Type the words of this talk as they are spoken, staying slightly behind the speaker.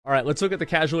All right, let's look at the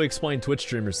casually explained Twitch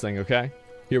streamers thing, okay?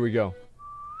 Here we go.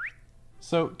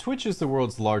 So, Twitch is the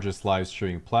world's largest live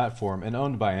streaming platform and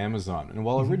owned by Amazon, and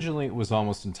while originally it was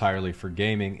almost entirely for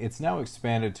gaming, it's now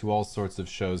expanded to all sorts of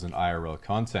shows and IRL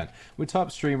content, with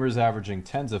top streamers averaging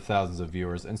tens of thousands of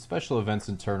viewers and special events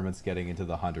and tournaments getting into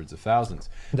the hundreds of thousands.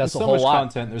 That's with a so whole much lot.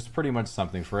 content, there's pretty much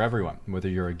something for everyone, whether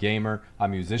you're a gamer, a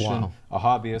musician, a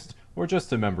hobbyist, or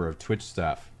just a member of Twitch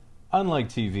staff. Unlike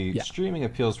TV, streaming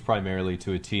appeals primarily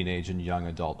to a teenage and young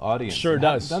adult audience. Sure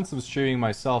does. Having done some streaming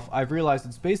myself, I've realized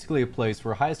it's basically a place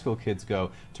where high school kids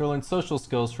go to learn social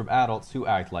skills from adults who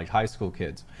act like high school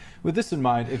kids. With this in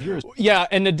mind, if you're... Yeah,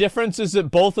 and the difference is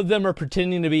that both of them are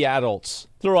pretending to be adults.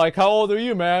 They're like, how old are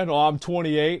you, man? Oh, I'm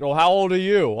 28. Oh, how old are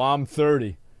you? Oh, I'm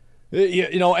 30.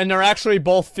 You know, and they're actually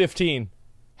both 15.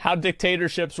 How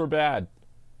dictatorships were bad.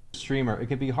 Streamer, it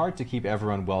can be hard to keep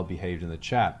everyone well behaved in the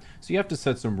chat, so you have to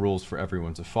set some rules for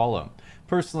everyone to follow.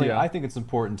 Personally, I think it's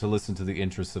important to listen to the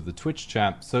interests of the Twitch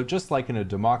chat, so just like in a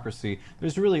democracy,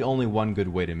 there's really only one good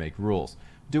way to make rules.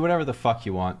 Do whatever the fuck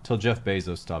you want till Jeff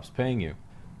Bezos stops paying you.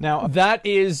 Now, that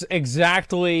is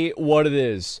exactly what it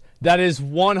is. That is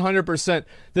 100%.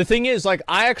 The thing is, like,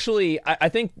 I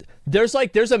think there's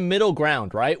a middle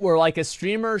ground, right? Where like a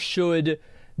streamer should...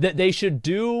 that they should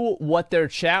do what their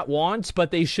chat wants,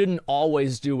 but they shouldn't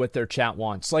always do what their chat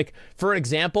wants. Like, for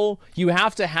example, you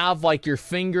have to have, like, your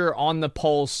finger on the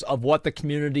pulse of what the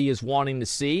community is wanting to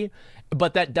see,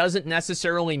 but that doesn't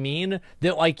necessarily mean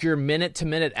that, like, your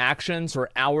minute-to-minute actions or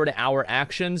hour-to-hour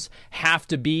actions have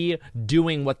to be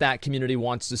doing what that community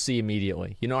wants to see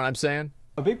immediately. You know what I'm saying?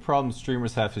 A big problem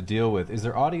streamers have to deal with is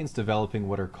their audience developing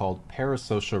what are called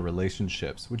parasocial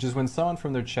relationships, which is when someone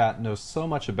from their chat knows so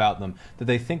much about them that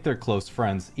they think they're close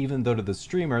friends, even though to the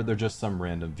streamer they're just some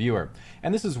random viewer.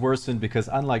 And this is worsened because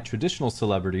unlike traditional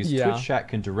celebrities, Twitch chat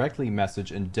can directly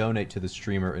message and donate to the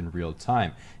streamer in real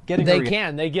time.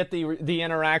 They get the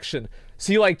interaction.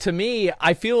 See, like, to me,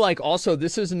 I feel like also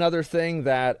this is another thing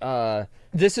that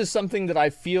this is something that I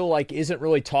feel like isn't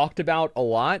really talked about a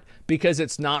lot because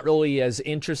it's not really as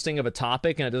interesting of a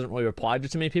topic and it doesn't really apply to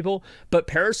too many people. But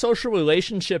parasocial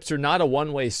relationships are not a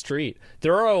one-way street.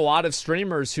 There are a lot of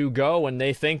streamers who go and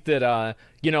they think that,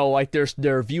 you know, like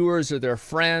their viewers or their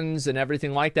friends and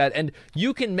everything like that. And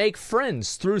you can make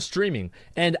friends through streaming.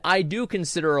 And I do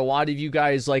consider a lot of you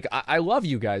guys, like, I love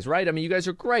you guys, right? I mean, you guys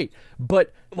are great.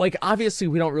 But, like, obviously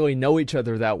we don't really know each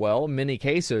other that well in many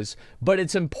cases. But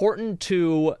it's important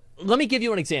to... Let me give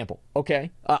you an example,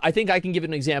 okay? I think I can give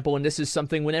an example, and this is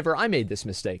something whenever I made this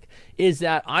mistake, is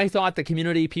that I thought the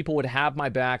community, people would have my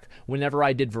back whenever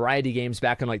I did variety games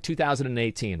back in like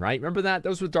 2018, right? Remember that?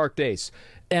 Those were dark days.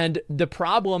 And the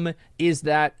problem is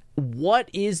that, what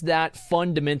is that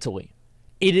fundamentally?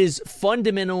 It is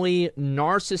fundamentally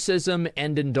narcissism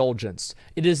and indulgence.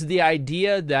 It is the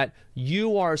idea that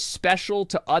you are special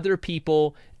to other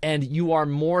people and you are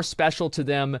more special to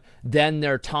them than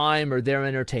their time or their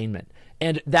entertainment.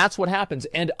 And that's what happens.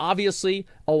 And obviously,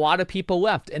 a lot of people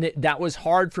left. And that was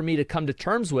hard for me to come to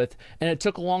terms with. And it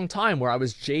took a long time where I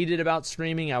was jaded about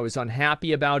streaming. I was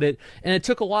unhappy about it. And it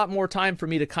took a lot more time for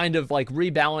me to kind of like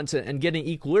rebalance it and get an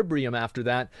equilibrium after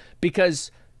that.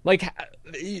 Because... like,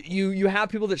 you have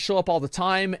people that show up all the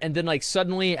time, and then, like,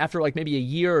 suddenly, after, like, maybe a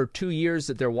year or 2 years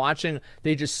that they're watching,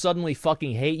 they just suddenly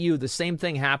fucking hate you. The same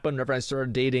thing happened whenever I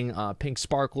started dating Pink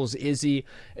Sparkles, Izzy.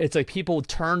 It's like people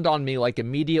turned on me, like,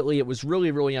 immediately. It was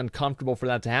really, really uncomfortable for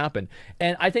that to happen.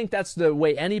 And I think that's the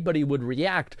way anybody would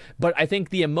react, but I think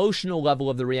the emotional level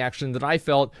of the reaction that I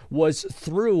felt was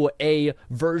through a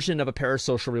version of a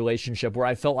parasocial relationship where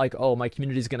I felt like, oh, my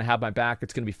community's going to have my back.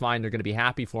 It's going to be fine. They're going to be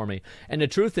happy for me. And the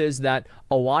truth is that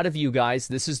a lot of you guys,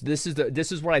 this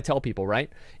is what I tell people, right?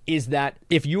 Is that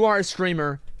if you are a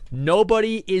streamer,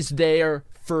 nobody is there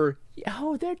for,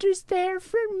 oh, they're just there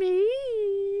for me.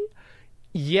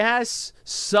 Yes,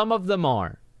 some of them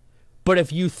are. But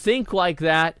if you think like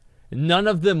that, none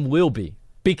of them will be.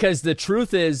 Because the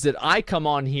truth is that I come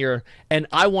on here and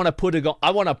I want to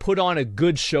put on a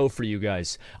good show for you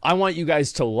guys. I want you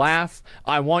guys to laugh.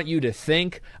 I want you to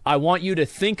think. I want you to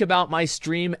think about my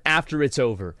stream after it's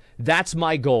over. That's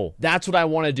my goal. That's what I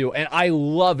want to do. And I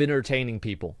love entertaining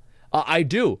people. I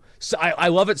do. So I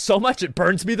love it so much it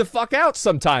burns me the fuck out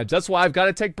sometimes. That's why I've got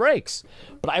to take breaks.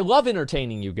 But I love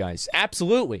entertaining you guys.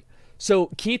 Absolutely. So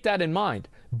keep that in mind.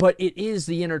 but it is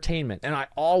the entertainment. And I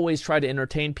always try to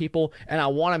entertain people, and I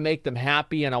want to make them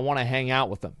happy, and I want to hang out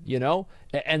with them, you know?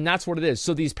 And that's what it is.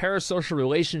 So these parasocial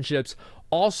relationships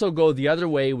also go the other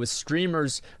way, with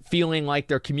streamers feeling like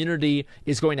their community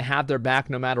is going to have their back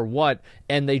no matter what,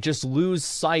 and they just lose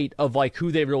sight of like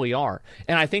who they really are.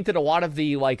 And I think that a lot of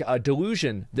the like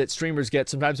delusion that streamers get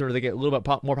sometimes when they get a little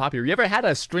bit more popular. You ever had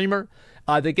a streamer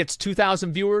that gets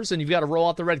 2,000 viewers and you've got to roll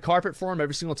out the red carpet for them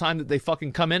every single time that they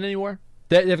fucking come in anywhere?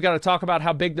 They've got to talk about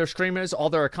how big their stream is, all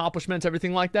their accomplishments,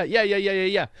 everything like that.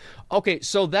 Yeah. Okay,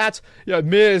 so that's, yeah,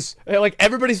 Miz. Like,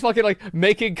 everybody's fucking, like,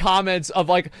 making comments of,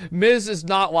 like, Miz is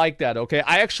not like that, okay?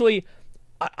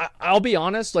 I'll be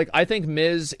honest, like, I think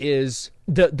Miz is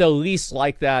the least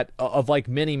like that of, like,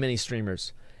 many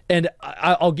streamers. And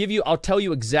I'll tell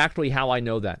you exactly how I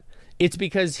know that. It's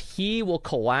because he will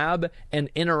collab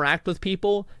and interact with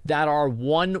people that are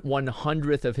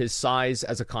 1/100th of his size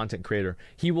as a content creator.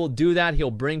 He will do that.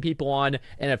 He'll bring people on,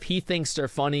 and if he thinks they're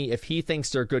funny, if he thinks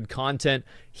they're good content,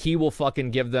 he will fucking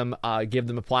give them a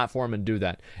platform and do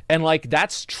that. And like,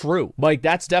 that's true. Like,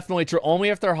 that's definitely true. Only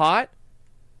if they're hot.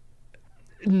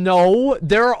 No,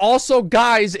 there are also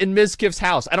guys in Mizkif's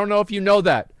house. I don't know if you know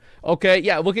that. Okay,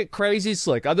 yeah, look at Crazy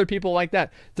Slick. Other people like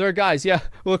that. There are guys, yeah.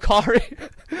 Lucari.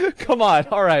 Come on.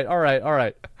 All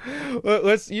right.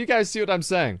 You guys see what I'm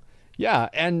saying? Yeah,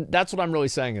 and that's what I'm really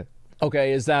saying.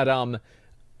 Okay, is that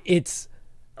it's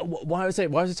why was I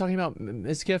talking about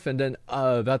Mizkif and then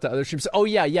about the other streams? Oh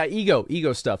yeah,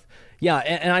 ego stuff. Yeah,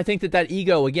 and I think that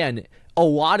ego, again, a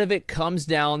lot of it comes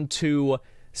down to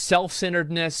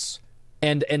self-centeredness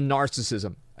and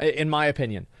narcissism, in my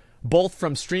opinion, both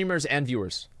from streamers and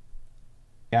viewers.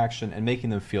 Action and making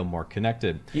them feel more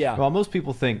connected. Yeah. While most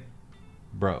people think,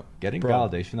 bro, getting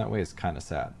validation that way is kind of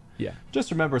sad. Yeah.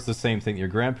 Just remember, it's the same thing your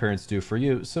grandparents do for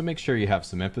you, so make sure you have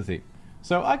some empathy.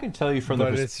 So I can tell you from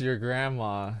But it's your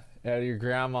grandma. Your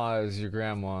grandma is your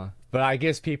grandma. But I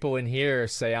guess people in here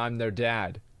say I'm their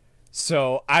dad.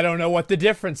 So I don't know what the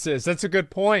difference is. That's a good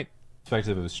point.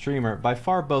 Perspective of a streamer, by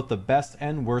far both the best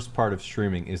and worst part of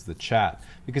streaming is the chat,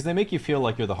 because they make you feel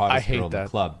like you're the hottest girl in the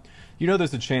club. You know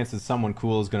there's a chance that someone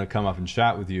cool is going to come up and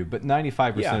chat with you, but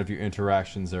 95% of your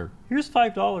interactions are, here's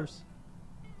 $5.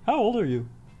 How old are you?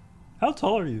 How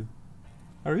tall are you?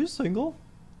 Are you single?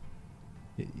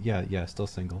 Yeah, still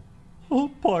single. Oh,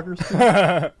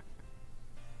 Poggers.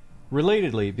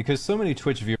 Relatedly, because so many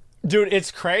Twitch viewers... Dude,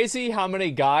 it's crazy how many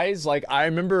guys, like, I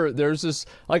remember there's this,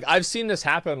 like, I've seen this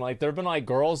happen. Like, there have been, like,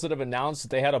 girls that have announced that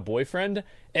they had a boyfriend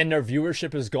and their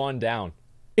viewership has gone down.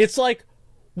 It's like,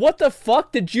 what the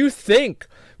fuck did you think?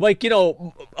 Like, you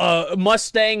know,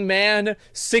 Mustang Man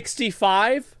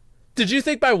 65? Did you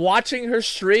think by watching her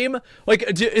stream, like,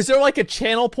 is there like a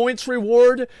channel points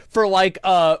reward for like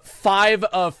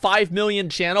 5 million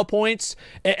channel points,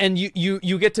 and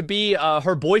you get to be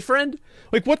her boyfriend?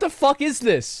 Like, what the fuck is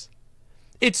this?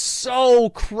 It's so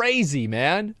crazy,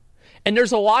 man. And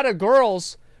there's a lot of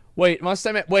girls. Wait,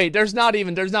 Mustang Man. Wait, there's not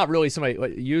really somebody.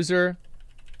 Wait, user.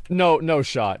 No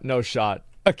shot.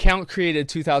 Account created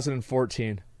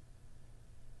 2014.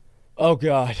 Oh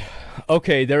god.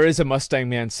 Okay, there is a Mustang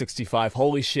Man 65.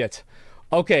 Holy shit.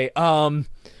 Okay, wow.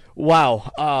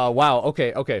 Wow.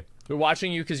 Okay. We're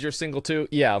watching you because you're single too?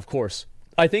 Yeah, of course.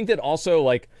 I think that also,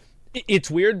 like,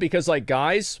 it's weird because, like,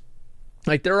 guys,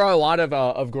 like, there are a lot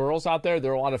of girls out there,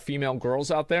 there are a lot of female girls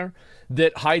out there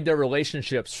that hide their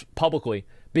relationships publicly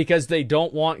because they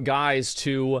don't want guys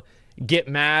to get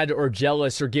mad or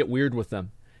jealous or get weird with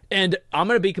them. And I'm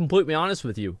going to be completely honest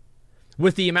with you.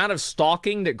 With the amount of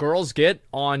stalking that girls get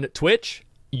on Twitch,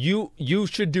 you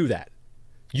should do that.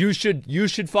 You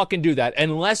should fucking do that.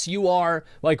 Unless you are,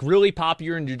 like, really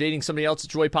popular and you're dating somebody else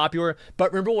that's really popular.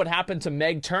 But remember what happened to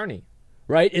Meg Turney,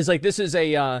 right? Is like, this is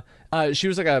a, she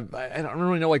was like I don't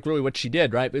really know, like, really what she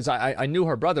did, right? Because I knew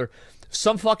her brother.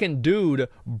 Some fucking dude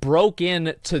broke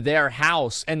into their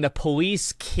house and the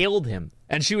police killed him.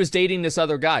 And she was dating this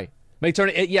other guy. Meg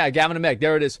Turney, yeah, Gavin and Meg,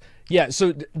 there it is. Yeah,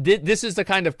 so this is the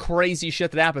kind of crazy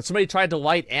shit that happened. Somebody tried to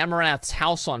light Amarath's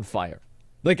house on fire.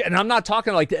 Like, and I'm not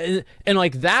talking like, and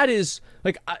like, that is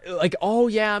like, oh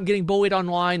yeah, I'm getting bullied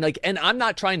online. Like, and I'm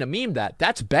not trying to meme that.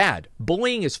 That's bad.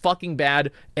 Bullying is fucking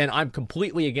bad, and I'm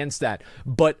completely against that.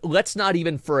 But let's not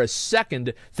even for a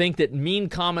second think that mean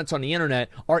comments on the internet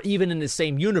are even in the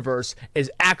same universe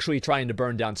as actually trying to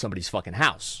burn down somebody's fucking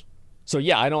house. So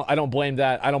yeah, I don't blame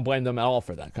that. I don't blame them at all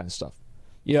for that kind of stuff.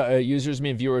 Yeah, users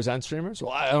mean viewers and streamers?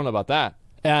 Well, I don't know about that.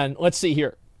 And let's see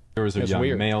here. Viewers are That's young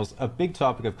weird. males. A big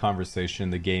topic of conversation in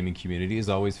the gaming community is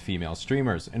always female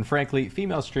streamers. And frankly,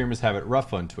 female streamers have it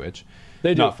rough on Twitch.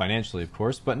 They do. Not financially, of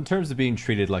course, but in terms of being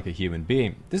treated like a human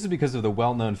being. This is because of the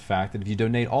well-known fact that if you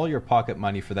donate all your pocket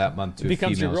money for that month to a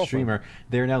female streamer,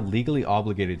 they are now legally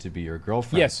obligated to be your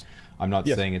girlfriend. Yes. I'm not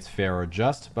saying it's fair or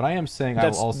just, but I am saying I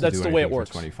will also do the way it anything works.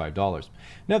 for $25.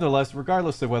 Nevertheless,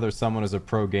 regardless of whether someone is a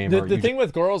pro gamer... The thing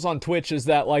with girls on Twitch is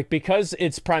that, like, because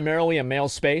it's primarily a male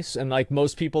space, and, like,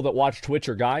 most people that watch Twitch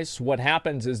are guys, what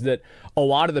happens is that a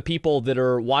lot of the people that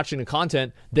are watching the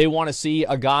content, they want to see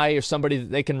a guy or somebody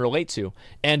that they can relate to.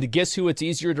 And guess who it's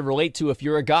easier to relate to if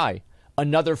you're a guy?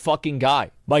 Another fucking guy.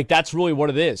 Like, that's really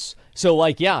what it is. So,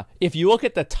 like, yeah, if you look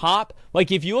at the top,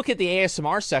 like, if you look at the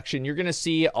ASMR section, you're gonna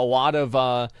see a lot of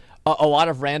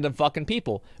random fucking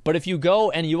people. But if you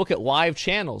go and you look at live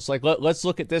channels, like, let's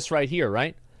look at this right here,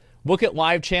 right? Look at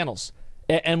live channels,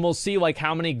 and we'll see, like,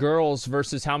 how many girls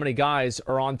versus how many guys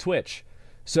are on Twitch.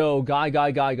 So, guy.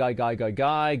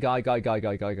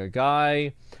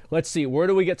 Let's see, where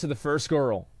do we get to the first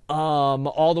girl?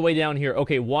 All the way down here.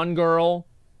 Okay, one girl,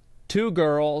 two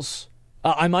girls.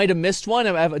 I might have missed one.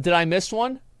 Did I miss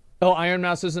one? Oh, Iron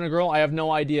Mouse isn't a girl? I have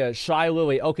no idea. Shy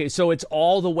Lily. Okay, so it's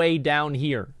all the way down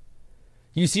here.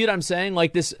 You see what I'm saying?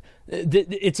 Like, this,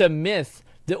 it's a myth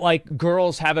that, like,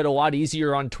 girls have it a lot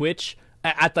easier on Twitch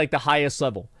at like, the highest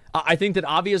level. I think that,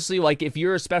 obviously, like, if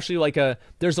you're especially, like,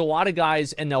 there's a lot of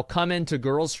guys, and they'll come into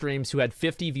girl streams who had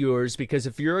 50 viewers, because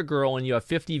if you're a girl and you have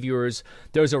 50 viewers,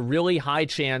 there's a really high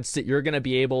chance that you're going to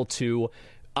be able to,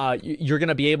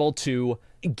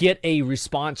 get a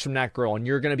response from that girl, and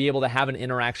you're going to be able to have an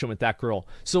interaction with that girl.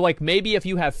 So, like, maybe if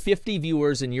you have 50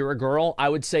 viewers and you're a girl, I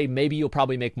would say maybe you'll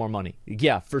probably make more money.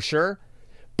 Yeah, for sure.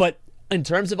 But in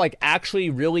terms of, like,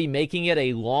 actually really making it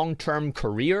a long-term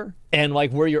career, and,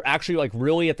 like, where you're actually, like,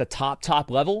 really at the top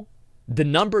level, the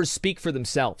numbers speak for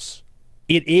themselves.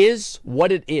 It is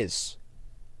what it is.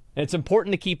 And it's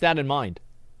important to keep that in mind.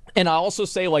 And I also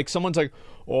say, like, someone's like,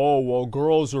 oh, well,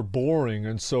 girls are boring,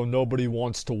 and so nobody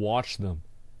wants to watch them.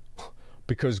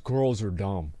 Because girls are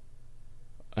dumb.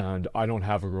 And I don't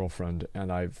have a girlfriend,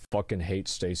 and I fucking hate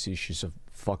Stacy. She's a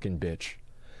fucking bitch.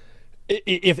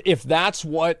 If that's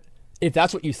what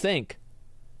you think,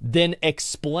 then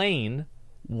explain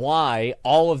why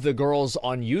all of the girls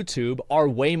on YouTube are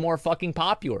way more fucking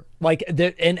popular. Like,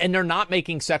 and they're not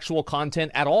making sexual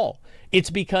content at all. It's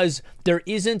because there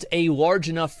isn't a large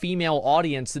enough female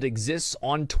audience that exists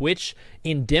on Twitch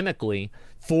endemically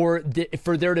for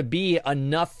there to be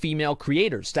enough female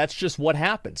creators. That's just what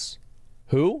happens.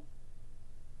 Who?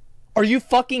 Are you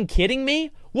fucking kidding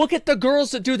me? Look at the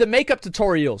girls that do the makeup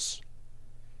tutorials.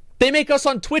 They make us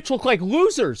on Twitch look like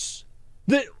losers.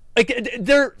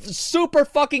 They're super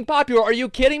fucking popular. Are you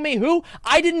kidding me? Who?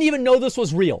 I didn't even know this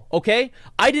was real, okay?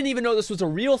 I didn't even know this was a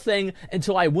real thing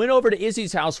until I went over to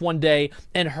Izzy's house one day,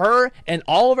 and her and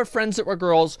all of her friends that were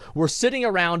girls were sitting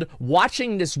around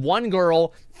watching this one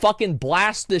girl fucking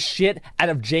blast the shit out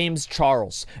of James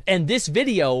Charles. And this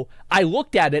video, I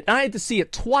looked at it, and I had to see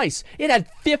it twice. It had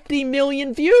 50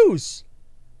 million views.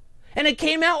 And it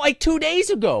came out like 2 days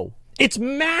ago. It's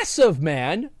massive,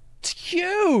 man. It's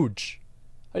huge.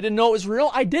 I didn't know it was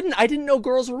real. I didn't know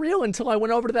girls were real until I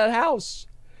went over to that house.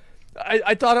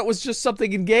 I thought it was just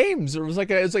something in games. It was like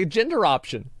a gender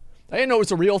option. I didn't know it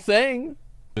was a real thing.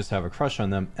 Just have a crush on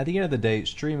them. At the end of the day,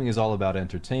 streaming is all about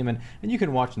entertainment, and you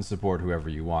can watch and support whoever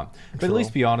you want. But at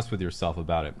least be honest with yourself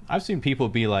about it. I've seen people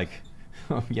be like,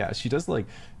 oh, yeah, she does like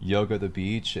yoga at the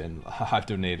beach, and I've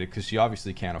donated because she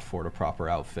obviously can't afford a proper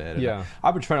outfit. And yeah.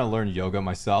 I've been trying to learn yoga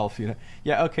myself. You know,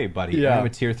 yeah, okay, buddy. Yeah. I'm a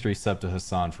tier 3 sub to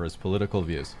Hassan for his political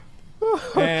views.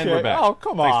 Okay. And we're back. Oh,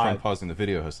 come Thanks on. for pausing the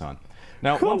video, Hassan.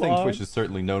 Now, one thing Twitch is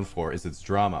certainly known for is its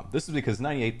drama. This is because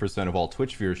 98% of all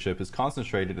Twitch viewership is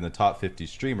concentrated in the top 50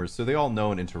 streamers, so they all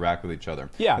know and interact with each other.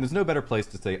 Yeah. And there's no better place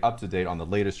to stay up to date on the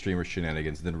latest streamer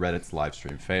shenanigans than Reddit's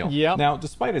livestream fail. Yeah. Now,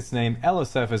 despite its name,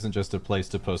 LSF isn't just a place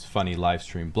to post funny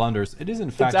livestream blunders. It is,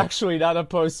 in fact... It's actually not a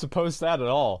place to post that at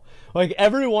all. Like,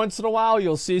 every once in a while,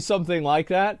 you'll see something like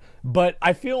that, but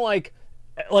I feel like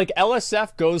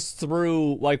LSF goes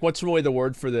through, like, what's really the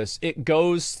word for this? It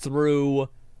goes through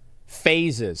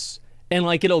phases. And,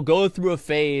 like, it'll go through a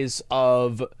phase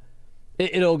of...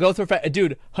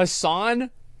 Dude, Hassan...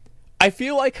 I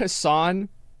feel like Hassan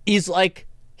is like...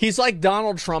 He's like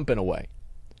Donald Trump in a way.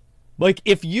 Like,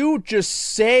 if you just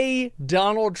say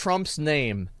Donald Trump's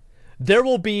name, there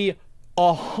will be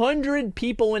 100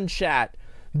 people in chat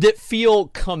that feel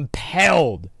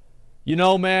compelled. You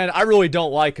know, man, I really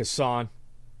don't like Hassan.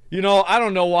 You know, I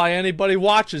don't know why anybody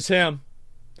watches him.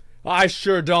 I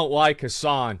sure don't like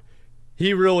Hassan.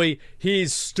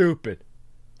 He's stupid.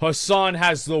 Hassan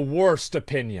has the worst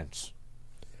opinions.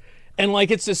 And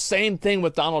like, it's the same thing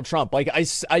with Donald Trump. Like,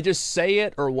 I just say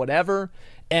it or whatever,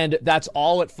 and that's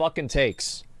all it fucking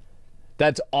takes.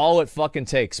 That's all it fucking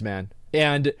takes, man.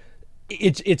 And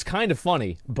it's kind of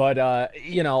funny, but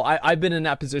you know, I've been in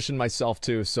that position myself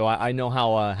too, so I know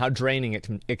how draining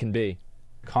it can be.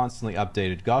 Constantly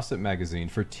updated gossip magazine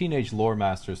for teenage lore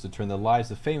masters to turn the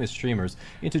lives of famous streamers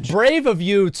into... Brave of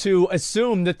you to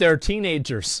assume that they're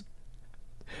teenagers.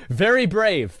 Very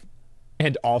brave.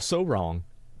 And also wrong.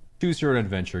 Choose your own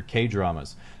adventure,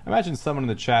 K-dramas. Imagine someone in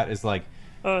the chat is like,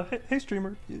 hey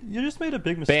streamer, you just made a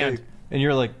big mistake. Banned. And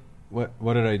you're like,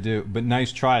 what did I do? But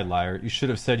nice try, liar. You should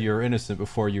have said you were innocent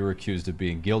before you were accused of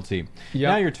being guilty. Yep.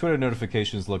 Now your Twitter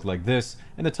notifications look like this,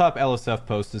 and the top LSF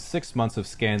post is 6 months of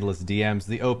scandalous DMs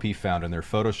the OP found in their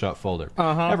Photoshop folder.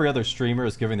 Every other streamer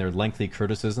is giving their lengthy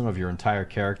criticism of your entire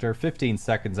character 15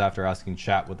 seconds after asking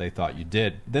chat what they thought you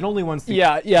did. Then only once...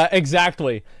 Yeah,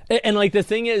 exactly. And like, the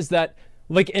thing is that,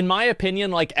 like, in my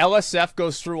opinion, like, LSF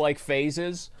goes through like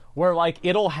phases where like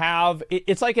it'll have...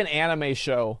 It's like an anime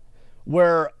show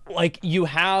where like you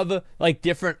have like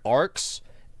different arcs,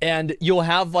 and you'll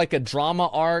have like a drama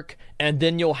arc, and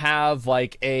then you'll have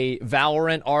like a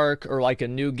Valorant arc or like a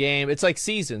new game. It's like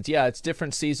seasons. Yeah, it's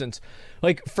different seasons.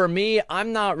 Like for me,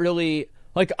 I'm not really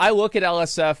like, I look at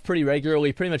LSF pretty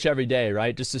regularly, pretty much every day,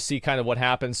 right? Just to see kind of what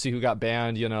happens, see who got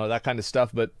banned, you know, that kind of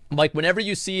stuff. But like whenever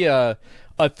you see a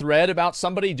thread about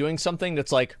somebody doing something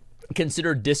that's like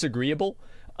considered disagreeable,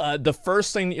 the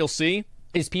first thing that you'll see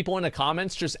is people in the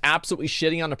comments just absolutely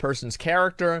shitting on the person's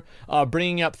character,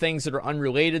 bringing up things that are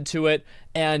unrelated to it.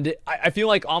 And I feel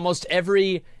like almost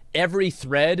every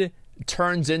thread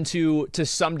turns into, to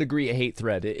some degree, a hate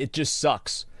thread. It just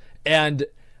sucks. And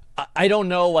I don't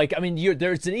know, like, I mean,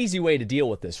 there's an easy way to deal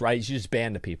with this, right? You just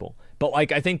ban the people. But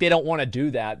like, I think they don't want to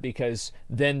do that because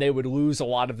then they would lose a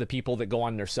lot of the people that go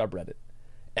on their subreddit.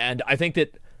 And I think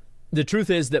that the truth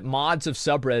is that mods of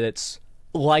subreddits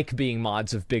like being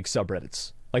mods of big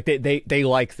subreddits. Like they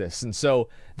like this, and so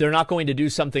they're not going to do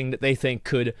something that they think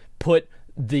could put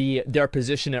their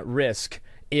position at risk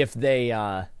if they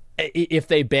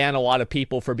ban a lot of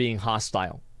people for being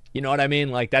hostile. You know what I mean?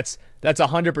 Like that's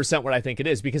 100% what I think it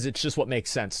is, because it's just what makes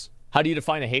sense. How do you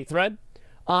define a hate thread?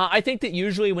 I think that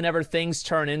usually whenever things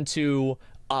turn into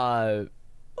how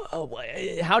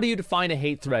do you define a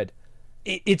hate thread?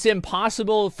 It's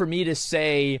impossible for me to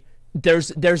say.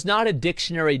 There's not a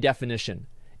dictionary definition,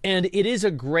 and it is a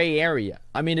gray area.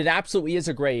 I mean, it absolutely is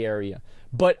a gray area.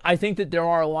 But I think that there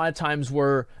are a lot of times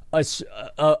where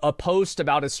a post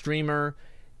about a streamer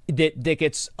that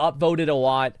gets upvoted a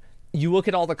lot, you look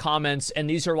at all the comments, and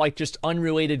these are like just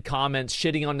unrelated comments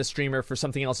shitting on the streamer for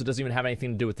something else that doesn't even have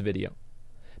anything to do with the video.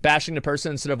 Bashing the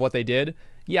person instead of what they did?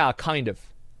 Yeah, kind of.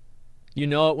 You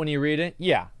know it when you read it?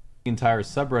 Yeah. The entire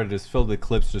subreddit is filled with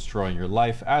clips destroying your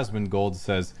life. Asmongold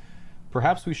says,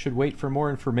 perhaps we should wait for more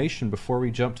information before we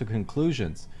jump to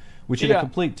conclusions, which in a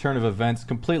complete turn of events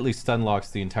completely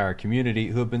stunlocks the entire community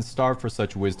who have been starved for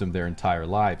such wisdom their entire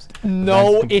lives.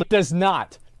 No, it does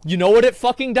not. You know what it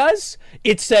fucking does?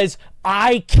 It says,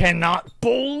 I cannot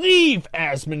believe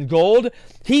Asmongold.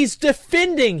 He's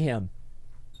defending him.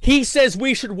 He says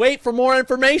we should wait for more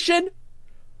information.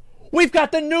 We've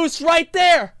got the noose right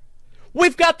there.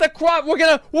 We've got the crop. We're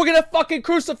gonna fucking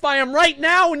crucify him right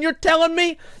now, and you're telling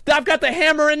me that I've got the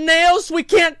hammer and nails? We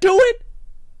can't do it?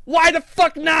 Why the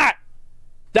fuck not?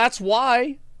 That's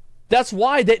why. That's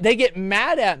why they get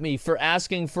mad at me for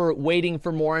asking for waiting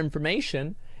for more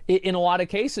information in a lot of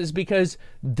cases, because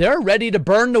they're ready to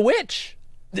burn the witch.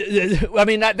 I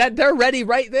mean, that they're ready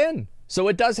right then. So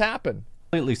it does happen.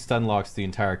 Completely stunlocks the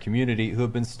entire community who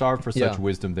have been starved for such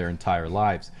wisdom their entire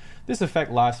lives. This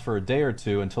effect lasts for a day or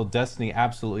two until Destiny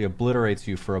absolutely obliterates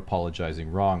you for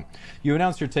apologizing wrong. You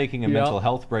announce you're taking a mental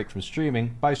health break from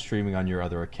streaming by streaming on your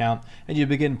other account, and you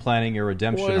begin planning your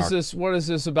redemption arc. What is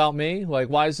this about me? Like,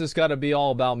 why is this got to be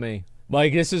all about me?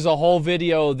 Like, this is a whole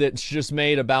video that's just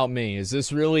made about me. Is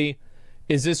this really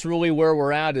where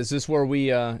we're at? Is this where we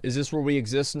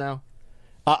exist now?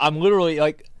 I'm literally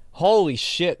like, holy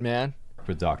shit, man.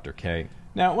 With Dr. K.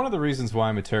 Now, one of the reasons why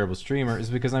I'm a terrible streamer is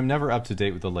because I'm never up to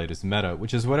date with the latest meta,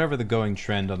 which is whatever the going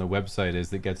trend on the website is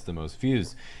that gets the most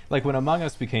views. Like when Among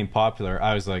Us became popular,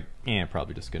 I was like,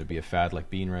 probably just going to be a fad like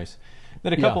bean rice.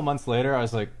 Then a couple months later, I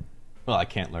was like, well, I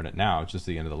can't learn it now, it's just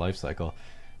the end of the life cycle.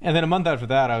 And then a month after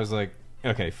that, I was like,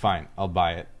 okay, fine, I'll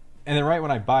buy it. And then right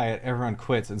when I buy it, everyone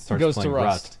quits and starts playing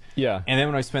Rust. Yeah. And then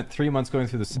when I spent 3 months going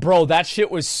through the... Bro, that shit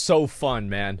was so fun,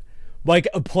 man. Like,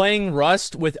 playing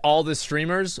Rust with all the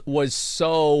streamers was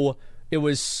so... It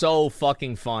was so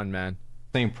fucking fun, man.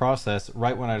 same process,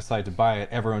 right when I decide to buy it,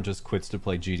 everyone just quits to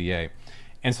play GTA.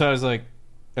 And so I was like,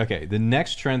 okay, the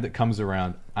next trend that comes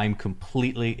around, I'm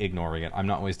completely ignoring it. I'm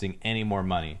not wasting any more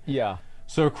money. Yeah.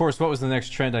 So, of course, what was the next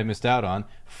trend I missed out on?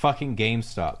 Fucking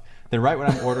GameStop. Then right when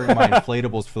I'm ordering my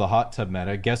inflatables for the hot tub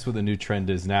meta, guess what the new trend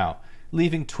is now?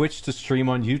 Leaving Twitch to stream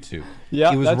on YouTube.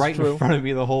 Yeah, it was that's right true. in front of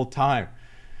me the whole time.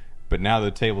 But now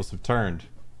the tables have turned.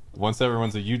 Once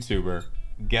everyone's a YouTuber,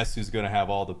 guess who's going to have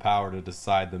all the power to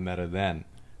decide the meta then?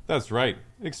 That's right,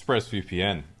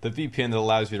 ExpressVPN, the VPN that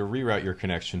allows you to reroute your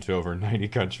connection to over 90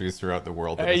 countries throughout the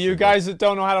world. Hey, you guys that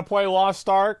don't know how to play Lost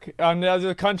Ark on the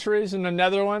other countries in the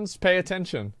Netherlands, pay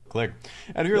attention. Click.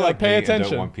 And if you're like me attention.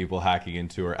 and don't want people hacking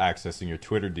into or accessing your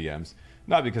Twitter DMs,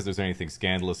 not because there's anything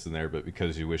scandalous in there, but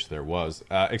because you wish there was,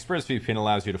 ExpressVPN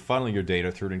allows you to funnel your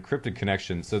data through an encrypted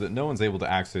connection so that no one's able to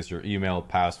access your email,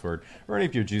 password, or any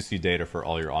of your juicy data for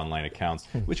all your online accounts,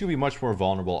 which can be much more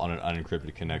vulnerable on an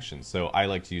unencrypted connection. So I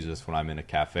like to use this when I'm in a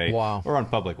cafe or on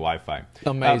public Wi-Fi.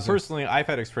 Amazing. Personally, I've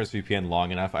had ExpressVPN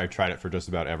long enough. I've tried it for just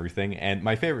about everything, and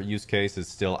my favorite use case is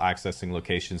still accessing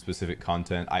location-specific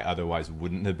content I otherwise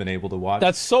wouldn't have been able to watch.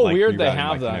 That's so like weird they rerouting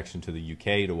have my that. connection to the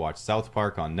UK to watch South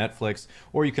Park on Netflix,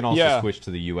 or you can also switch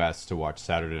to the US to watch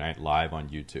Saturday Night Live on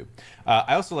YouTube.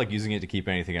 I also like using it to keep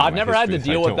anything out I've of my never had history to that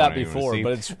I deal don't with that want anyone to before, see.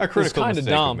 but it's a critical kind of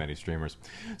mistake dumb. of many streamers.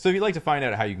 So if you'd like to find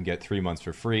out how you can get 3 months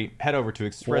for free, head over to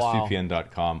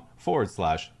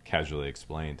expressvpn.com/casually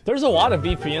explained. There's a lot of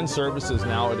VPN services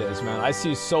nowadays, man. I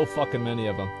see so fucking many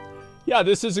of them. Yeah,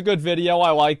 this is a good video.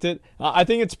 I liked it. I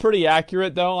think it's pretty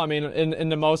accurate, though. I mean, in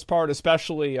the most part,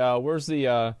 especially where's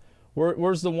the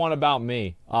one about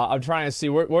me? I'm trying to see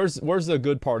where's the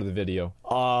good part of the video.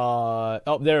 Oh,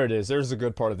 there it is. There's the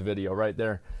good part of the video right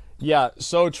there. Yeah,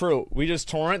 so true. We just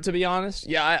torrent, to be honest.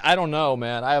 Yeah, I don't know,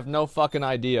 man. I have no fucking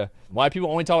idea why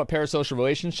people only talk about parasocial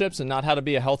relationships and not how to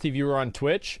be a healthy viewer on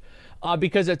Twitch.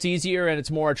 Because it's easier and it's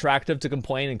more attractive to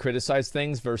complain and criticize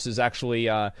things versus actually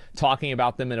talking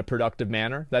about them in a productive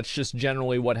manner. That's just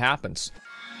generally what happens.